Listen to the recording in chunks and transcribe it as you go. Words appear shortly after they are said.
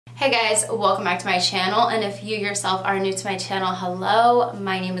Hey guys, welcome back to my channel, and if you yourself are new to my channel, hello,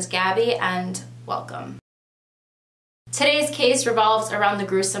 my name is Gabby and welcome. Today's case revolves around the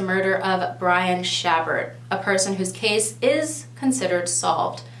gruesome murder of Brian Schappert, a person whose case is considered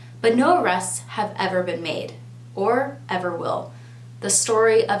solved, but no arrests have ever been made, or ever will. The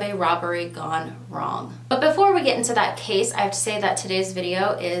story of a robbery gone wrong. But before we get into that case, I have to say that today's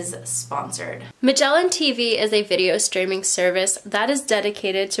video is sponsored. Magellan TV is a video streaming service that is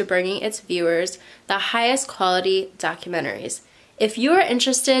dedicated to bringing its viewers the highest quality documentaries. If you are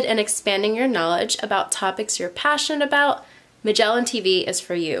interested in expanding your knowledge about topics you're passionate about, Magellan TV is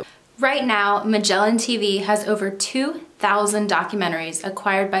for you. Right now, Magellan TV has over 2,000 documentaries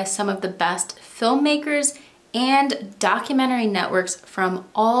acquired by some of the best filmmakers and documentary networks from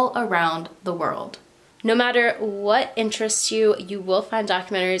all around the world. No matter what interests you, you will find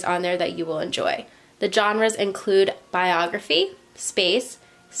documentaries on there that you will enjoy. The genres include biography, space,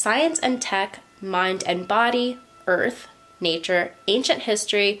 science and tech, mind and body, earth, nature, ancient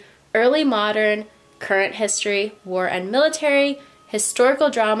history, early modern, current history, war and military, historical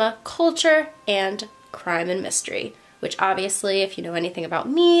drama, culture, and crime and mystery. Which obviously, if you know anything about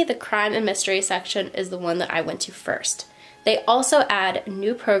me, the crime and mystery section is the one that I went to first. They also add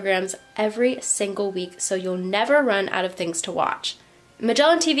new programs every single week, so you'll never run out of things to watch.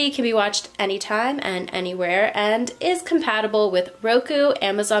 Magellan TV can be watched anytime and anywhere and is compatible with Roku,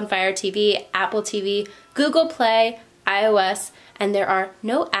 Amazon Fire TV, Apple TV, Google Play, iOS, and there are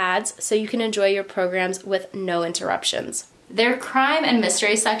no ads, so you can enjoy your programs with no interruptions. Their crime and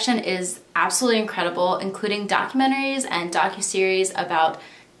mystery section is absolutely incredible, including documentaries and docuseries about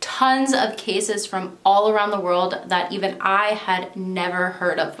tons of cases from all around the world that even I had never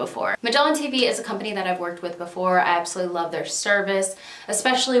heard of before. Magellan TV is a company that I've worked with before. I absolutely love their service,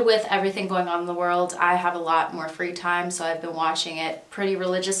 especially with everything going on in the world. I have a lot more free time, so I've been watching it pretty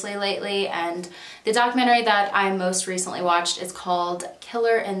religiously lately, and the documentary that I most recently watched is called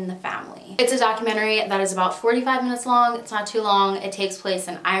Killer in the Family. It's a documentary that is about 45 minutes long. It's not too long. It takes place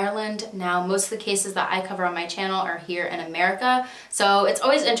in Ireland. Now, most of the cases that I cover on my channel are here in America, so it's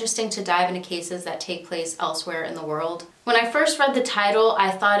always interesting to dive into cases that take place elsewhere in the world. When I first read the title,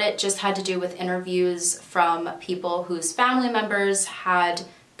 I thought it just had to do with interviews from people whose family members had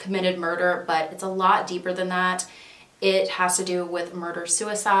committed murder, but it's a lot deeper than that. It has to do with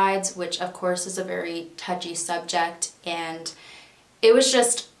murder-suicides, which of course is a very touchy subject, and it was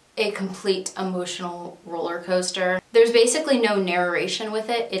just a complete emotional roller coaster. There's basically no narration with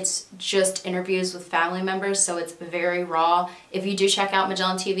it. It's just interviews with family members, so it's very raw. If you do check out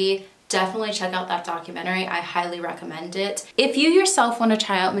Magellan TV, definitely check out that documentary. I highly recommend it. If you yourself want to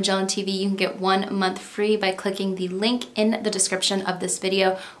try out Magellan TV, you can get 1 month free by clicking the link in the description of this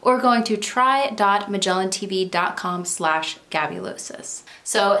video or going to try.magellantv.com/gabulosis.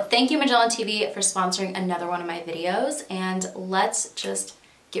 So thank you, Magellan TV, for sponsoring another one of my videos, and let's just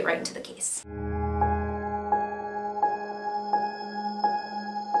get right into the case.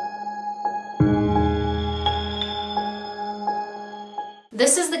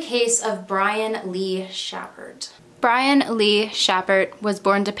 This is the case of Brian Lee Schappert. Brian Lee Schappert was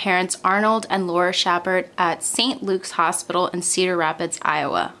born to parents Arnold and Laura Schappert at St. Luke's Hospital in Cedar Rapids,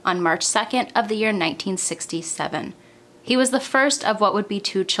 Iowa, on March 2nd of the year 1967. He was the first of what would be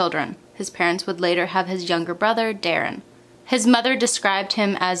 2 children. His parents would later have his younger brother, Darren. His mother described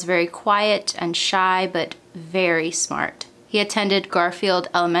him as very quiet and shy, but very smart. He attended Garfield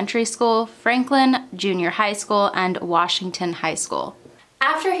Elementary School, Franklin Junior High School, and Washington High School.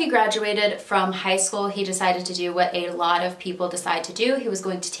 After he graduated from high school, he decided to do what a lot of people decide to do. He was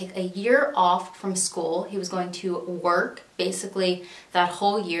going to take a year off from school. He was going to work basically that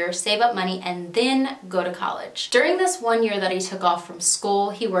whole year, save up money, and then go to college. During this 1 year that he took off from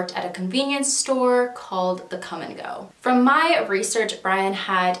school, he worked at a convenience store called the Come and Go. From my research, Brian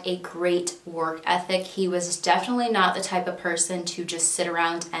had a great work ethic. He was definitely not the type of person to just sit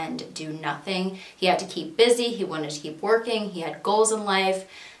around and do nothing. He had to keep busy. He wanted to keep working. He had goals in life.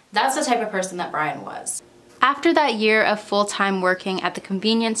 That's the type of person that Brian was. After that year of full-time working at the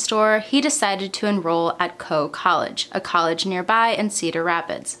convenience store, he decided to enroll at Coe College, a college nearby in Cedar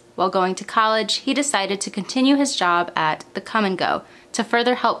Rapids. While going to college, he decided to continue his job at the Come and Go to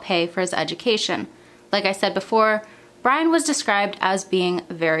further help pay for his education. Like I said before, Brian was described as being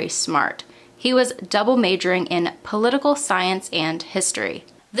very smart. He was double majoring in political science and history.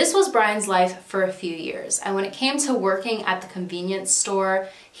 This was Brian's life for a few years, and when it came to working at the convenience store,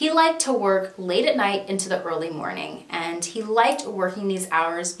 he liked to work late at night into the early morning, and he liked working these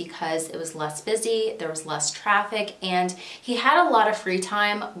hours because it was less busy, there was less traffic, and he had a lot of free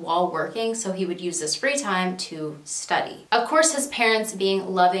time while working, so he would use this free time to study. Of course, his parents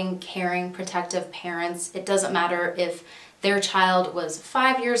being loving, caring, protective parents, it doesn't matter if their child was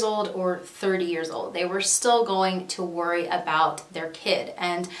 5 years old or 30 years old. They were still going to worry about their kid,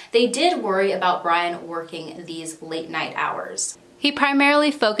 and they did worry about Brian working these late night hours. He primarily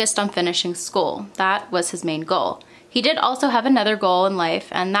focused on finishing school. That was his main goal. He did also have another goal in life,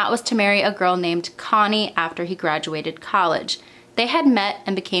 and that was to marry a girl named Connie after he graduated college. They had met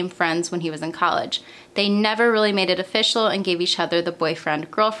and became friends when he was in college. They never really made it official and gave each other the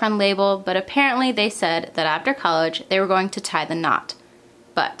boyfriend-girlfriend label, but apparently they said that after college they were going to tie the knot.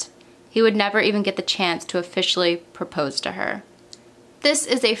 But he would never even get the chance to officially propose to her. This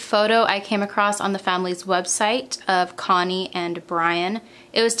is a photo I came across on the family's website of Connie and Brian.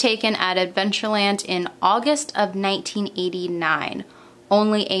 It was taken at Adventureland in August of 1989.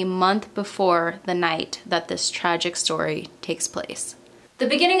 Only a month before the night that this tragic story takes place. The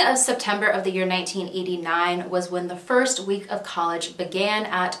beginning of September of the year 1989 was when the first week of college began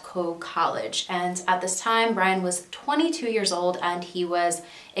at Coe College, and at this time Brian was 22 years old and he was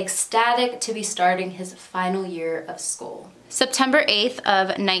ecstatic to be starting his final year of school. September 8th of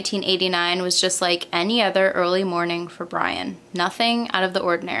 1989 was just like any other early morning for Brian. Nothing out of the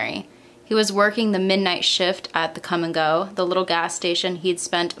ordinary. He was working the midnight shift at the Come and Go, the little gas station he'd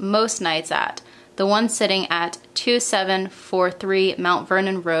spent most nights at, the one sitting at 2743 Mount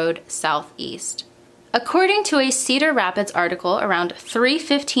Vernon Road, Southeast. According to a Cedar Rapids article, around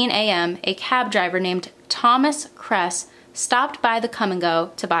 3:15 a.m., a cab driver named Thomas Kress stopped by the Come and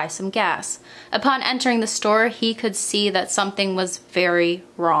Go to buy some gas. Upon entering the store, he could see that something was very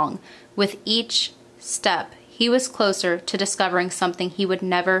wrong. With each step, he was closer to discovering something he would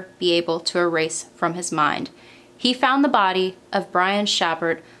never be able to erase from his mind. He found the body of Brian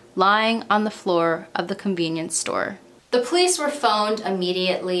Schappert lying on the floor of the convenience store. The police were phoned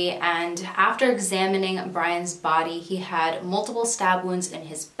immediately, and after examining Brian's body, he had multiple stab wounds in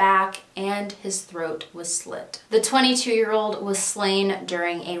his back and his throat was slit. The 22-year-old was slain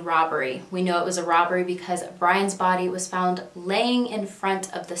during a robbery. We know it was a robbery because Brian's body was found laying in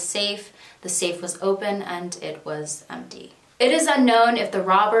front of the safe. The safe was open and it was empty. It is unknown if the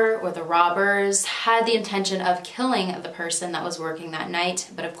robber or the robbers had the intention of killing the person that was working that night,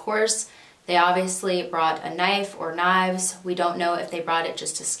 but of course, they obviously brought a knife or knives. We don't know if they brought it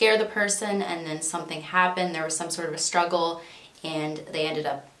just to scare the person and then something happened, there was some sort of a struggle and they ended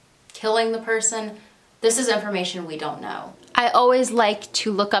up killing the person. This is information we don't know. I always like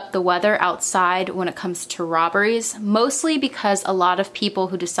to look up the weather outside when it comes to robberies, mostly because a lot of people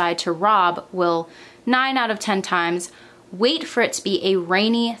who decide to rob will 9 out of 10 times wait for it to be a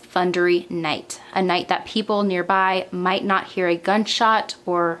rainy, thundery night, a night that people nearby might not hear a gunshot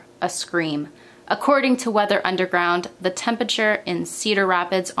or a scream. According to Weather Underground, the temperature in Cedar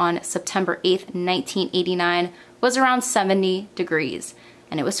Rapids on September 8th, 1989 was around 70 degrees,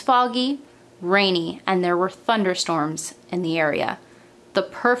 and it was foggy, rainy, and there were thunderstorms in the area. The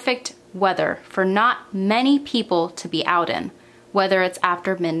perfect weather for not many people to be out in, whether it's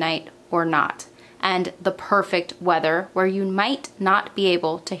after midnight or not. And the perfect weather where you might not be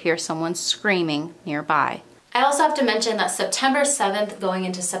able to hear someone screaming nearby. I also have to mention that September 7th going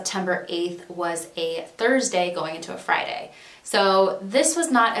into September 8th was a Thursday going into a Friday. So this was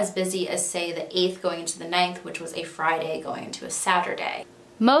not as busy as, say, the 8th going into the 9th, which was a Friday going into a Saturday.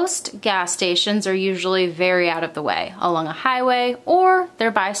 Most gas stations are usually very out of the way, along a highway, or they're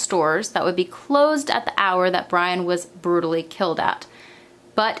by stores that would be closed at the hour that Brian was brutally killed at.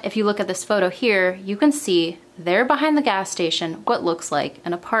 But if you look at this photo here, you can see there behind the gas station what looks like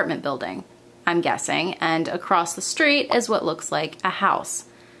an apartment building, I'm guessing, and across the street is what looks like a house.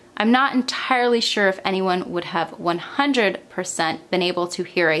 I'm not entirely sure if anyone would have 100% been able to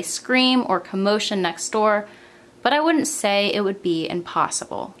hear a scream or commotion next door, but I wouldn't say it would be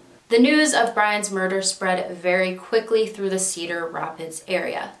impossible. The news of Brian's murder spread very quickly through the Cedar Rapids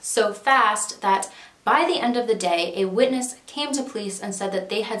area, so fast that by the end of the day, a witness came to police and said that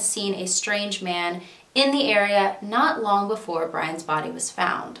they had seen a strange man in the area not long before Brian's body was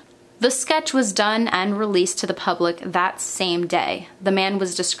found. The sketch was done and released to the public that same day. The man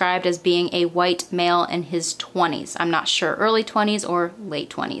was described as being a white male in his 20s. I'm not sure, early 20s or late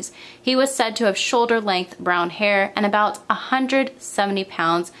 20s. He was said to have shoulder-length brown hair and about 170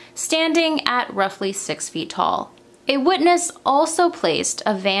 pounds, standing at roughly 6 feet tall. A witness also placed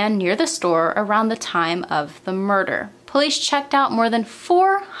a van near the store around the time of the murder. police checked out more than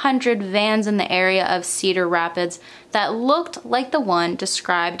 400 vans in the area of Cedar Rapids that looked like the one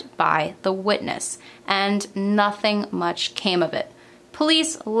described by the witness, and nothing much came of it.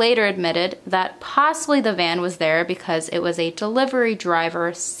 Police later admitted that possibly the van was there because it was a delivery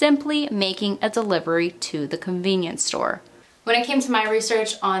driver simply making a delivery to the convenience store. When it came to my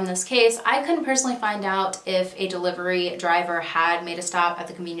research on this case, I couldn't personally find out if a delivery driver had made a stop at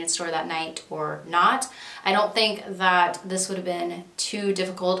the convenience store that night or not. I don't think that this would have been too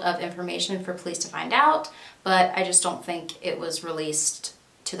difficult of information for police to find out, but I just don't think it was released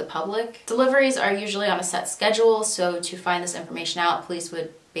to the public. Deliveries are usually on a set schedule, so to find this information out, police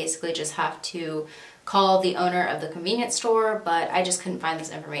would basically just have to call the owner of the convenience store, but I just couldn't find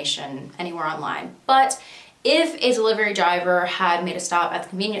this information anywhere online. But if a delivery driver had made a stop at the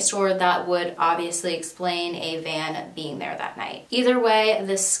convenience store, that would obviously explain a van being there that night. Either way,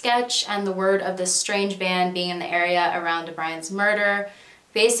 this sketch and the word of this strange van being in the area around Brian's murder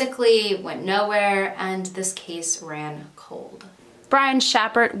basically went nowhere, and this case ran cold. Brian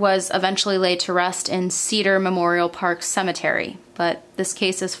Schappert was eventually laid to rest in Cedar Memorial Park Cemetery, but this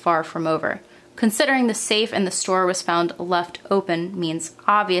case is far from over. Considering the safe in the store was found left open means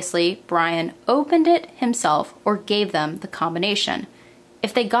obviously Brian opened it himself or gave them the combination.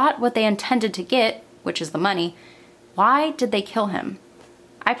 If they got what they intended to get, which is the money, why did they kill him?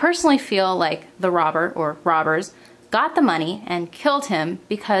 I personally feel like the robber or robbers got the money and killed him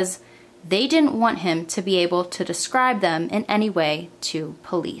because they didn't want him to be able to describe them in any way to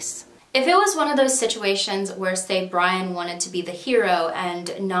police. If it was one of those situations where, say, Brian wanted to be the hero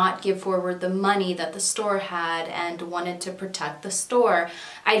and not give forward the money that the store had and wanted to protect the store,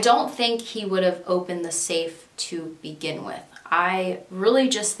 I don't think he would have opened the safe to begin with. I really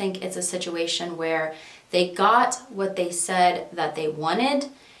just think it's a situation where they got what they said that they wanted,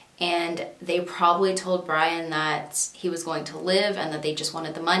 and they probably told Brian that he was going to live and that they just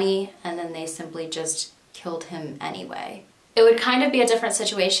wanted the money, and then they simply just killed him anyway. It would kind of be a different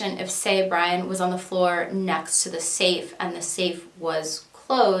situation if, say, Brian was on the floor next to the safe and the safe was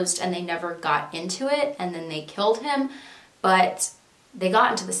closed and they never got into it and then they killed him, but they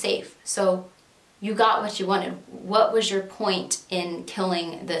got into the safe. So you got what you wanted. What was your point in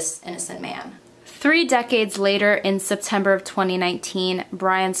killing this innocent man? 3 decades later, in September of 2019,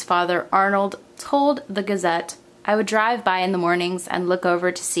 Brian's father, Arnold, told the Gazette, "I would drive by in the mornings and look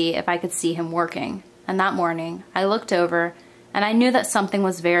over to see if I could see him working. And that morning, I looked over and I knew that something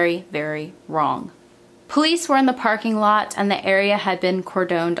was very, very wrong." Police were in the parking lot and the area had been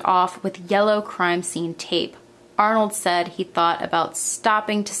cordoned off with yellow crime scene tape. Arnold said he thought about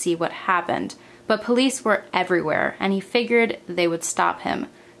stopping to see what happened, but police were everywhere and he figured they would stop him.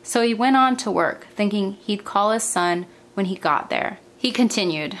 So he went on to work, thinking he'd call his son when he got there. He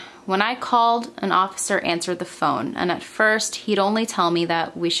continued, "When I called, an officer answered the phone, and at first he'd only tell me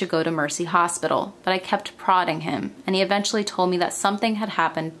that we should go to Mercy Hospital, but I kept prodding him, and he eventually told me that something had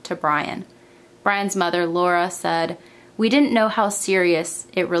happened to Brian." Brian's mother, Laura, said, "We didn't know how serious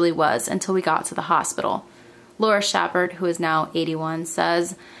it really was until we got to the hospital." Laura Schappert, who is now 81,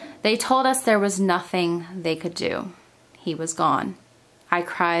 says, "They told us there was nothing they could do. He was gone. I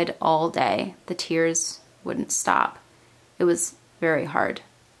cried all day. The tears wouldn't stop. It was very hard.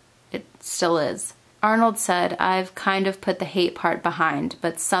 It still is." Arnold said, "I've kind of put the hate part behind,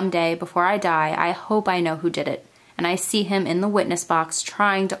 but someday, before I die, I hope I know who did it, and I see him in the witness box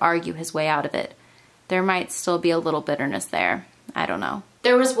trying to argue his way out of it. There might still be a little bitterness there. I don't know."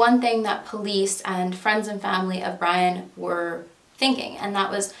 There was one thing that police and friends and family of Brian were thinking, and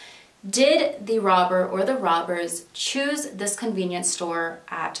that was, did the robber or the robbers choose this convenience store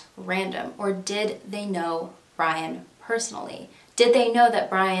at random, or did they know Brian personally? Did they know that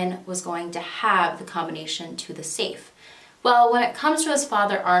Brian was going to have the combination to the safe? Well, when it comes to his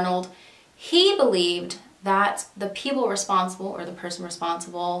father, Arnold, he believed that the people responsible, or the person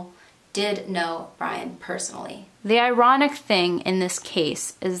responsible, did know Brian personally. The ironic thing in this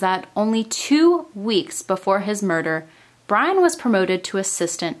case is that only 2 weeks before his murder, Brian was promoted to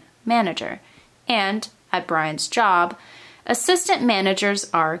assistant manager. And at Brian's job, assistant managers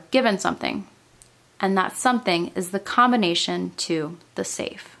are given something. And that something is the combination to the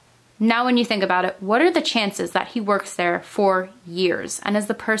safe. Now when you think about it, what are the chances that he works there for years and is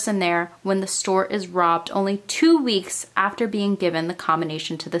the person there when the store is robbed only 2 weeks after being given the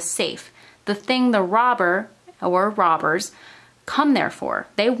combination to the safe? The thing the robber or robbers come there for.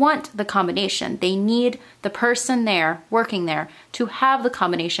 They want the combination. They need the person there, working there, to have the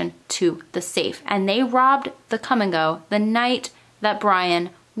combination to the safe. And they robbed the Come and Go the night that Brian,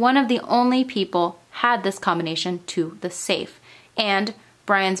 one of the only people, had this combination to the safe. And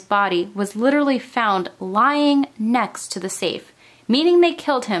Brian's body was literally found lying next to the safe, meaning they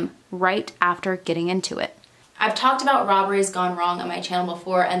killed him right after getting into it. I've talked about robberies gone wrong on my channel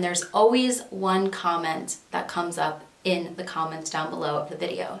before, and there's always one comment that comes up in the comments down below of the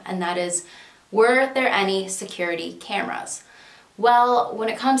video, and that is, were there any security cameras? Well, when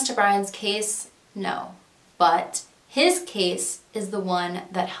it comes to Brian's case, no. But his case is the one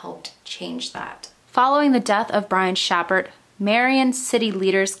that helped change that. Following the death of Brian Schappert, Marion city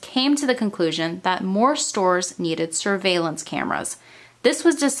leaders came to the conclusion that more stores needed surveillance cameras. This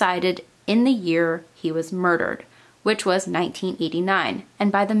was decided in the year he was murdered, which was 1989.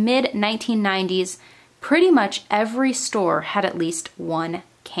 And by the mid-1990s, pretty much every store had at least one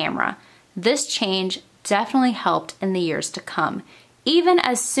camera. This change definitely helped in the years to come. Even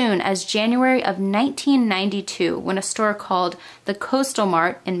as soon as January of 1992, when a store called the Coastal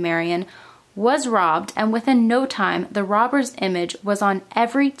Mart in Marion was robbed, and within no time, the robber's image was on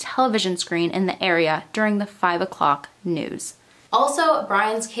every television screen in the area during the 5 o'clock news. Also,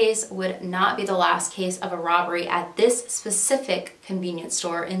 Brian's case would not be the last case of a robbery at this specific convenience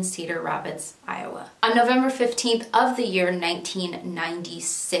store in Cedar Rapids, Iowa. On November 15th of the year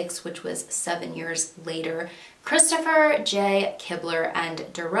 1996, which was 7 years later, Christopher J. Kibler and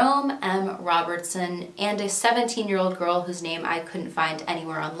Jerome M. Robertson and a 17-year-old girl whose name I couldn't find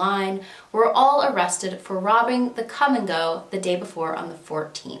anywhere online were all arrested for robbing the Come and Go the day before on the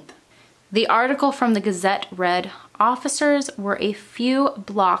 14th. The article from the Gazette read, "Officers were a few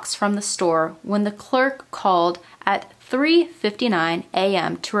blocks from the store when the clerk called at 3:59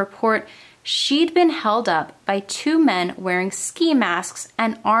 a.m. to report she'd been held up by two men wearing ski masks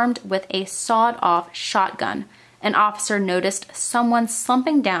and armed with a sawed-off shotgun. An officer noticed someone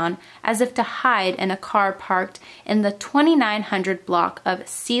slumping down as if to hide in a car parked in the 2900 block of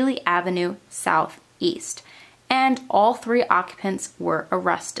Seeley Avenue Southeast, and all three occupants were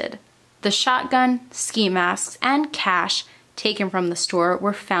arrested. The shotgun, ski masks, and cash taken from the store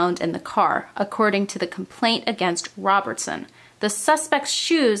were found in the car, according to the complaint against Robertson. The suspect's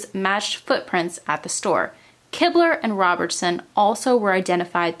shoes matched footprints at the store. Kibler and Robertson also were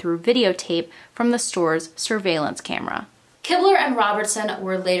identified through videotape from the store's surveillance camera." Kibler and Robertson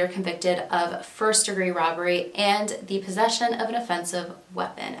were later convicted of first-degree robbery and the possession of an offensive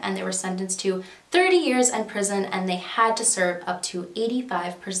weapon, and they were sentenced to 30 years in prison, and they had to serve up to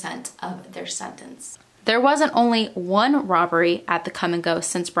 85% of their sentence. There wasn't only one robbery at the Come and Go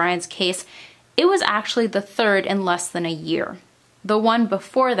since Brian's case. It was actually the third in less than a year. The one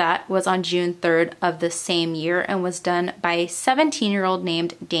before that was on June 3rd of the same year and was done by a 17-year-old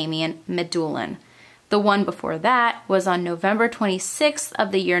named Damian Medulin. The one before that was on November 26th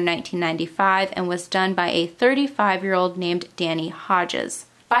of the year 1995 and was done by a 35-year-old named Danny Hodges.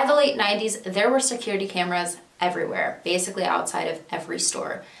 By the late 90s, there were security cameras everywhere, basically outside of every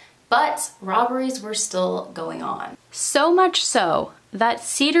store. But robberies were still going on. So much so that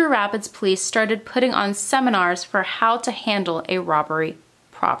Cedar Rapids police started putting on seminars for how to handle a robbery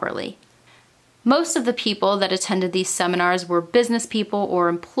properly. Most of the people that attended these seminars were business people or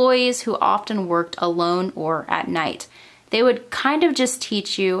employees who often worked alone or at night. They would kind of just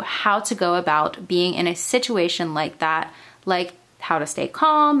teach you how to go about being in a situation like that, like how to stay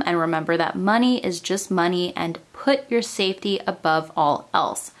calm and remember that money is just money and put your safety above all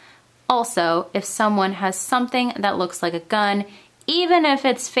else. Also, if someone has something that looks like a gun, even if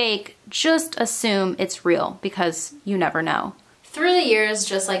it's fake, just assume it's real because you never know. Through the years,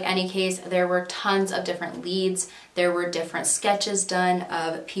 just like any case, there were tons of different leads. There were different sketches done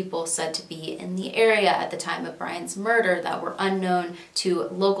of people said to be in the area at the time of Brian's murder that were unknown to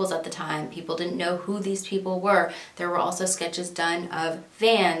locals at the time. People didn't know who these people were. There were also sketches done of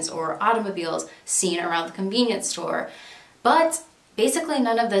vans or automobiles seen around the convenience store. But basically,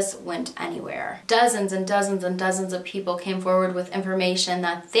 none of this went anywhere. Dozens and dozens and dozens of people came forward with information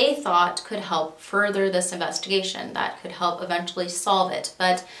that they thought could help further this investigation, that could help eventually solve it.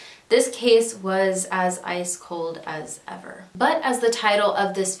 But this case was as ice cold as ever. But as the title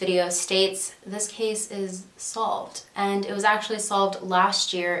of this video states, this case is solved. And it was actually solved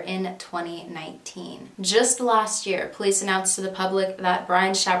last year in 2019. Just last year, police announced to the public that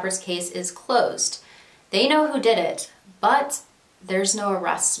Brian Schappert's case is closed. They know who did it, but there's no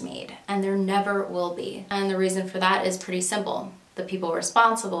arrests made, and there never will be. And the reason for that is pretty simple. The people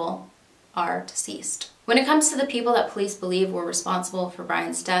responsible are deceased. When it comes to the people that police believe were responsible for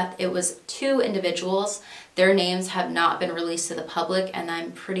Brian's death, it was two individuals. Their names have not been released to the public, and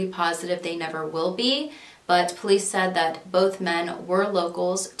I'm pretty positive they never will be. But police said that both men were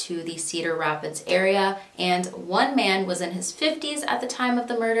locals to the Cedar Rapids area, and one man was in his 50s at the time of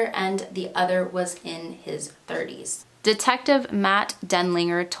the murder, and the other was in his 30s. Detective Matt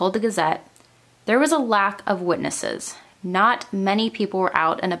Denlinger told the Gazette, "There was a lack of witnesses. Not many people were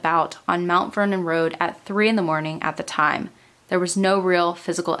out and about on Mount Vernon Road at 3 in the morning at the time. There was no real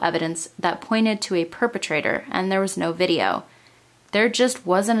physical evidence that pointed to a perpetrator, and there was no video. There just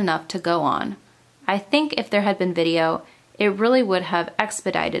wasn't enough to go on. I think if there had been video, it really would have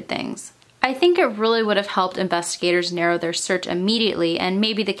expedited things. I think it really would have helped investigators narrow their search immediately, and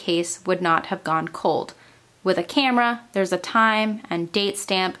maybe the case would not have gone cold. With a camera, there's a time and date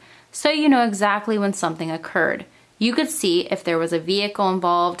stamp, so you know exactly when something occurred. You could see if there was a vehicle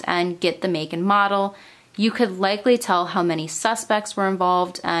involved and get the make and model. You could likely tell how many suspects were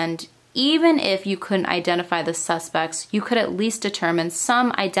involved, and even if you couldn't identify the suspects, you could at least determine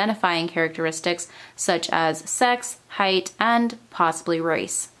some identifying characteristics such as sex, height, and possibly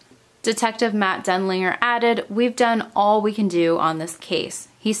race." Detective Matt Denlinger added, "We've done all we can do on this case."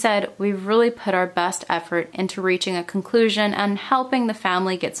 He said, "We've really put our best effort into reaching a conclusion and helping the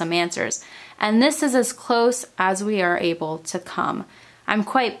family get some answers, and this is as close as we are able to come. I'm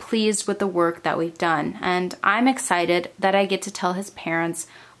quite pleased with the work that we've done, and I'm excited that I get to tell his parents,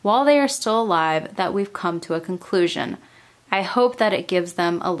 while they are still alive, that we've come to a conclusion. I hope that it gives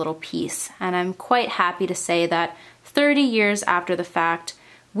them a little peace, and I'm quite happy to say that 30 years after the fact,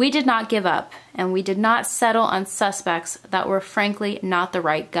 we did not give up, and we did not settle on suspects that were frankly not the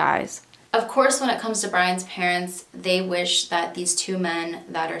right guys." Of course, when it comes to Brian's parents, they wish that these two men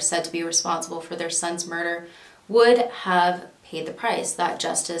that are said to be responsible for their son's murder would have paid the price, that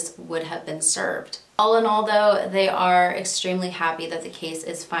justice would have been served. All in all, though, they are extremely happy that the case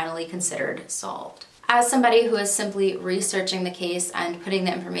is finally considered solved. As somebody who is simply researching the case and putting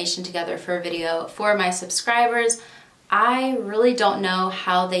the information together for a video for my subscribers, I really don't know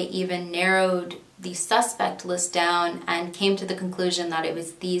how they even narrowed the suspect list down and came to the conclusion that it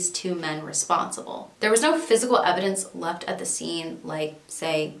was these two men responsible. There was no physical evidence left at the scene, like,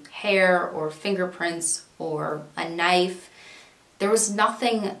 say, hair or fingerprints or a knife. There was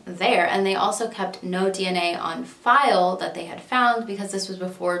nothing there, and they also kept no DNA on file that they had found because this was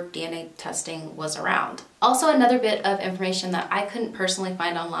before DNA testing was around. Also, another bit of information that I couldn't personally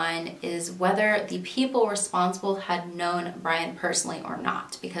find online is whether the people responsible had known Brian personally or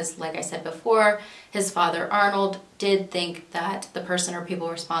not, because like I said before, his father Arnold did think that the person or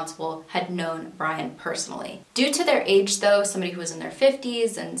people responsible had known Brian personally. Due to their age though, somebody who was in their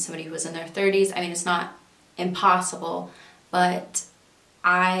 50s and somebody who was in their 30s, I mean, it's not impossible, but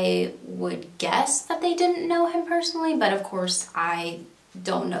I would guess that they didn't know him personally, but of course I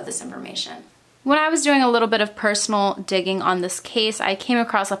don't know this information. When I was doing a little bit of personal digging on this case, I came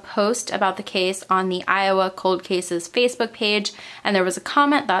across a post about the case on the Iowa Cold Cases Facebook page, and there was a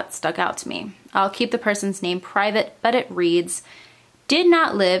comment that stuck out to me. I'll keep the person's name private, but it reads, "Did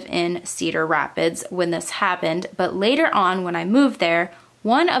not live in Cedar Rapids when this happened, but later on when I moved there,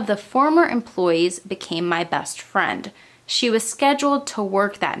 one of the former employees became my best friend. She was scheduled to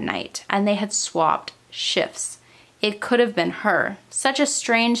work that night, and they had swapped shifts. It could have been her. Such a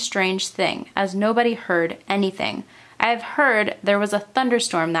strange thing, as nobody heard anything. I've heard there was a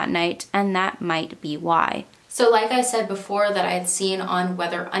thunderstorm that night, and that might be why." So like I said before that I had seen on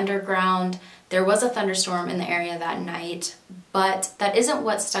Weather Underground, there was a thunderstorm in the area that night, but that isn't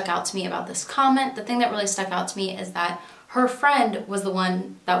what stuck out to me about this comment. The thing that really stuck out to me is that her friend was the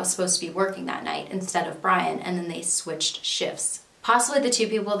one that was supposed to be working that night instead of Brian, and then they switched shifts. Possibly the two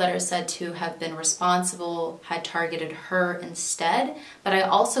people that are said to have been responsible had targeted her instead, but I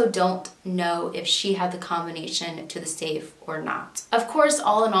also don't know if she had the combination to the safe or not. Of course,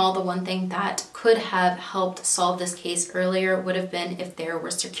 all in all, the one thing that could have helped solve this case earlier would have been if there were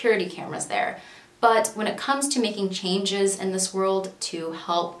security cameras there. But when it comes to making changes in this world to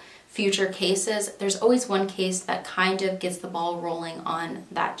help future cases, there's always one case that kind of gets the ball rolling on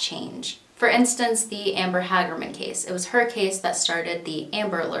that change. For instance, the Amber Hagerman case. It was her case that started the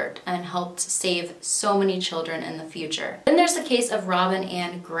Amber Alert and helped save so many children in the future. Then there's the case of Robin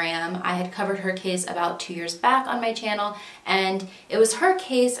Ann Graham. I had covered her case about 2 years back on my channel, and it was her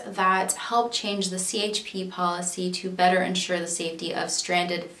case that helped change the CHP policy to better ensure the safety of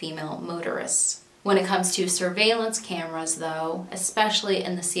stranded female motorists. When it comes to surveillance cameras though, especially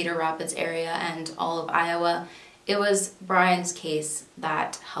in the Cedar Rapids area and all of Iowa, it was Brian's case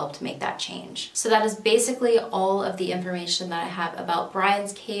that helped make that change. So that is basically all of the information that I have about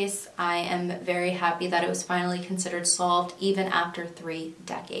Brian's case. I am very happy that it was finally considered solved even after 3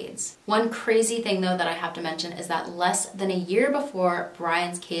 decades. One crazy thing though that I have to mention is that less than a year before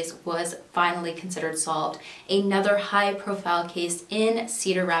Brian's case was finally considered solved, another high-profile case in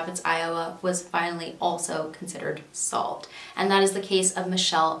Cedar Rapids, Iowa was finally also considered solved. And that is the case of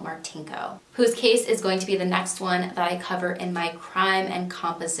Michelle Martinko, whose case is going to be the next one one that I cover in my crime and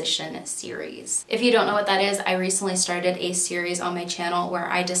composition series. If you don't know what that is, I recently started a series on my channel where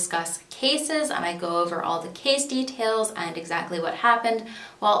I discuss cases and I go over all the case details and exactly what happened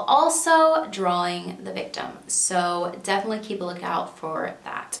while also drawing the victim. So definitely keep a lookout for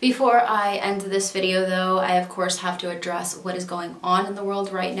that. Before I end this video though, I of course have to address what is going on in the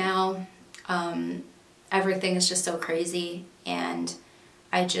world right now. Everything is just so crazy, and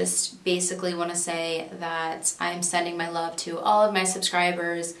I just basically want to say that I'm sending my love to all of my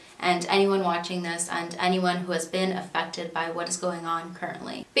subscribers and anyone watching this and anyone who has been affected by what is going on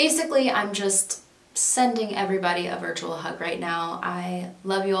currently. Basically, I'm just sending everybody a virtual hug right now. I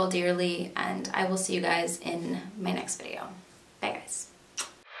love you all dearly, and I will see you guys in my next video.